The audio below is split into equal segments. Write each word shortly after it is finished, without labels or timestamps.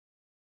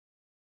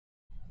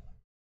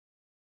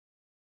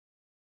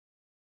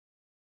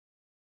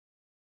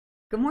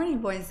Good morning,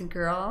 boys and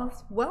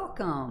girls.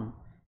 Welcome.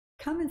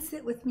 Come and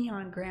sit with me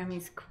on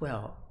Grammy's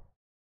quilt.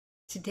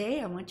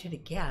 Today, I want you to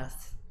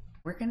guess.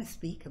 We're going to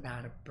speak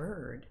about a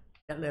bird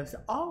that lives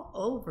all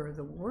over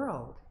the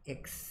world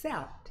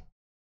except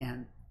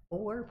in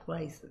 4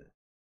 places: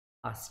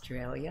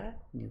 Australia,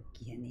 New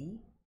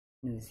Guinea,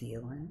 New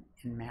Zealand,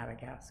 and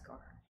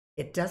Madagascar.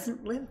 It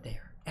doesn't live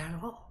there at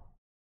all.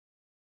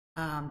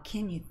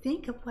 Can you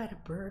think of what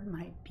a bird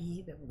might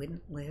be that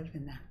wouldn't live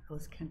in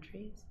those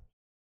countries?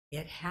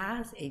 It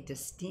has a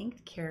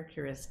distinct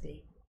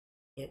characteristic.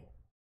 It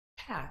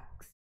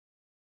pecks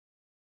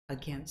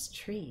against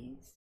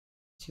trees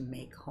to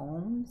make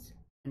homes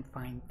and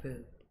find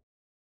food.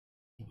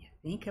 Can you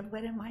think of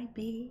what it might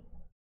be?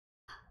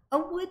 A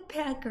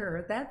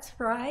woodpecker, that's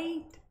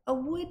right, a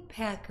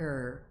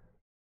woodpecker.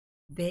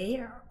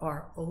 There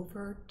are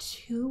over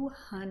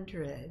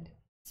 200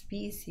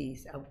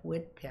 species of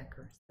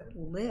woodpeckers that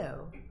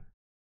live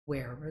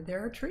wherever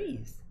there are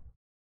trees.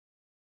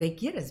 They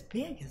get as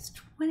big as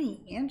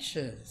 20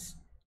 inches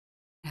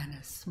and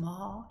as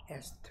small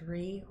as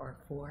 3 or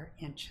 4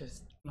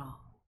 inches long.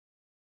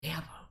 They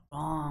have a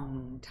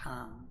long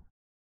tongue,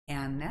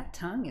 and that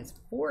tongue is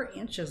 4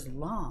 inches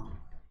long,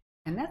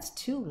 and that's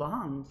too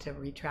long to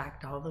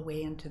retract all the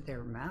way into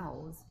their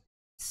mouths.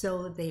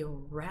 So they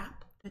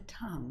wrap the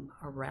tongue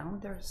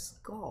around their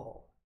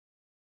skull,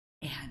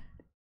 and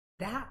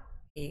that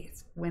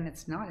is when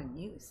it's not in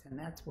use, and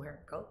that's where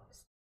it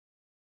goes.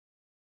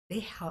 They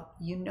have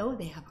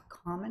a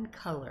common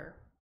color,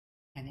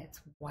 and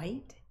it's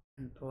white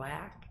and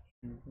black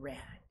and red,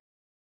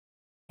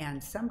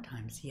 and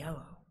sometimes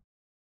yellow.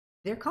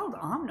 They're called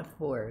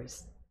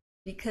omnivores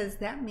because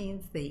that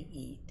means they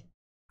eat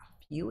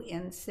a few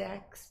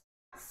insects,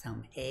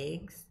 some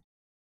eggs,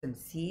 some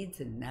seeds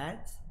and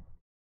nuts.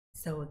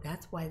 So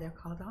that's why they're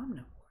called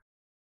omnivores.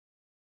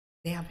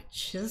 They have a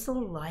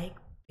chisel-like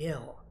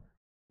bill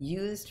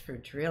used for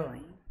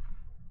drilling,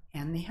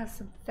 and they have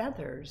some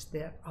feathers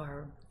that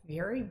are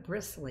very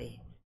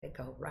bristly that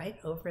go right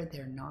over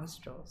their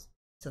nostrils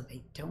so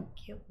they don't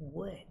get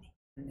wood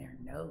in their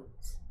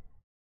nose.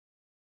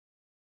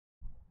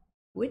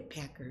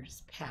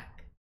 Woodpeckers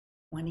peck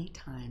 20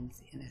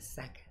 times in a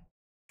second.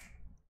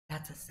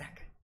 That's a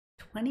second.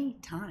 20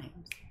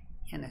 times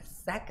in a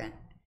second.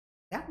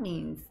 That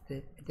means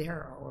that there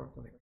are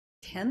over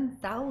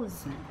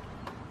 10,000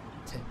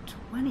 to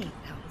 20,000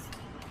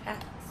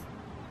 pecks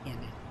in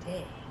a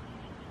day.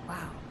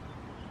 Wow,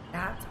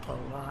 that's a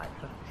lot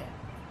of pecks.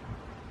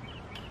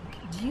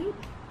 Do you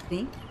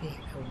think that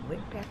a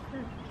woodpecker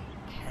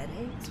gets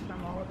headaches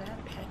from all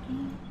that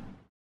pecking?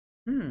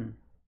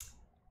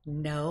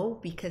 No,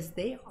 because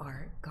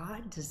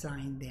God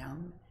designed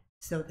them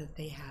so that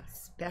they have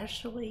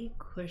specially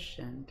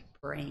cushioned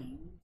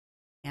brains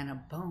and a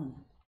bone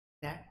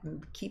that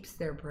keeps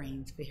their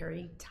brains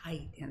very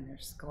tight in their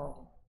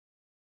skull.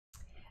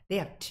 They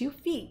have 2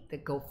 feet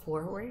that go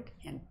forward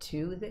and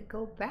 2 that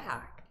go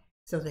back,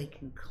 so they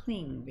can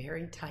cling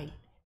very tight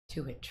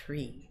to a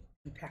tree.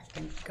 In fact,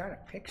 I've got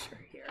a picture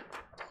here,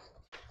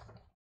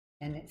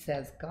 and it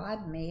says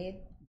God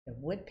made the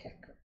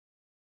woodpecker.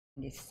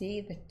 And you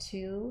see the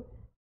 2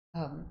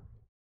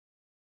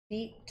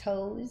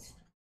 toes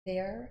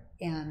there,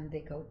 and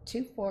they go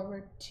 2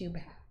 forward, 2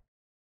 back,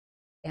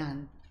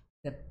 and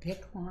the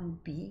big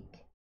long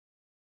beak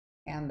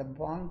and the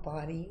long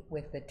body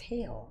with the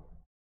tail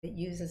that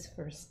uses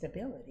for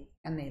stability,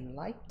 and they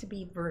like to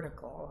be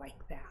vertical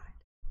like that.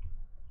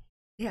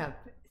 They have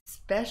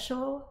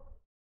special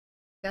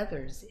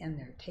feathers in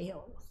their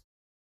tails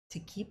to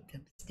keep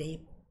them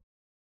stable.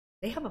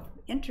 They have an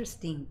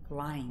interesting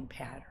flying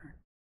pattern.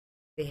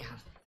 They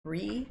have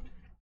 3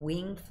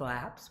 wing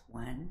flaps,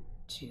 1,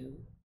 2,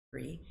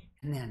 3,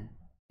 and then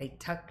they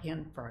tuck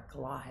in for a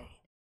glide.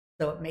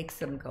 So it makes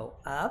them go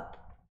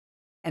up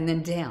and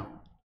then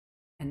down,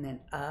 and then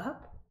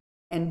up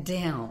and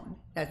down.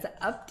 That's an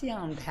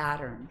up-down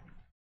pattern.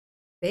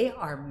 They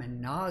are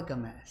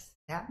monogamous.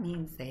 That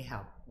means they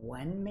have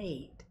 1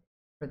 mate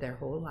for their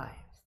whole lives.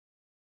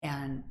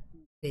 And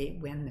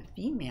when the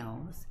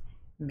females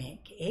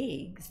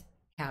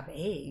have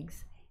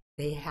eggs,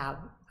 they have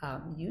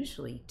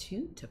usually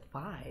 2 to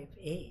 5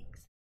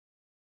 eggs.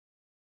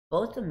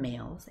 Both the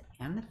males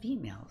and the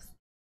females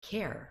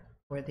care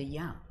for the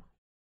young,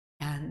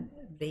 and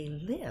they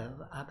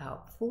live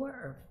about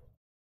 4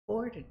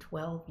 to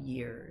 12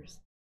 years.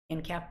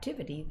 In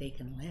captivity, they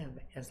can live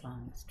as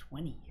long as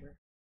 20 years.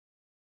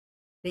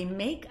 They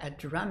make a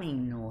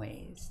drumming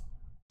noise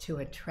to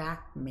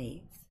attract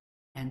mates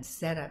and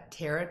set up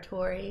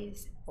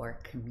territories or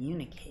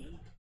communicate.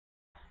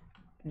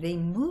 They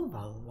move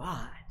a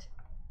lot.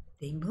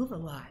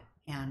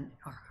 And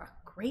are a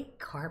great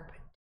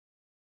carpet.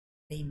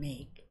 They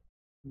make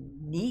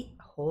neat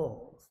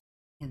holes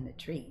in the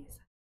trees.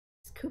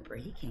 It's Cooper,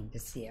 he came to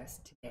see us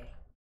today.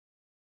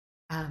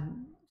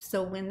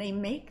 So when they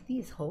make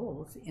these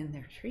holes in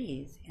their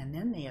trees and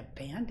then they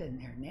abandon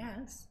their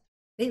nests,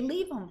 they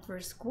leave them for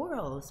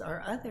squirrels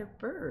or other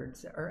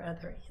birds or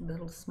other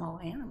little small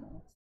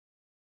animals.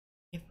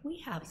 If we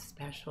have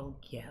special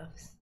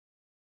gifts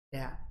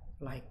that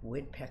like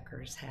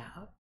woodpeckers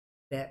have,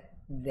 that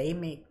they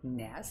make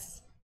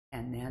nests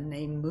and then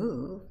they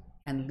move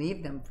and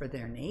leave them for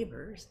their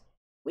neighbors,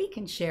 we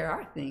can share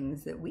our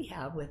things that we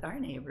have with our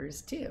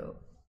neighbors too.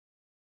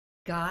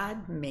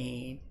 God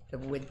made the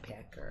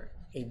woodpecker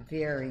a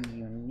very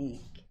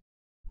unique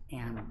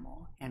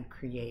animal and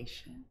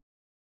creation.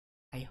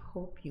 I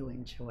hope you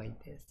enjoyed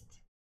this.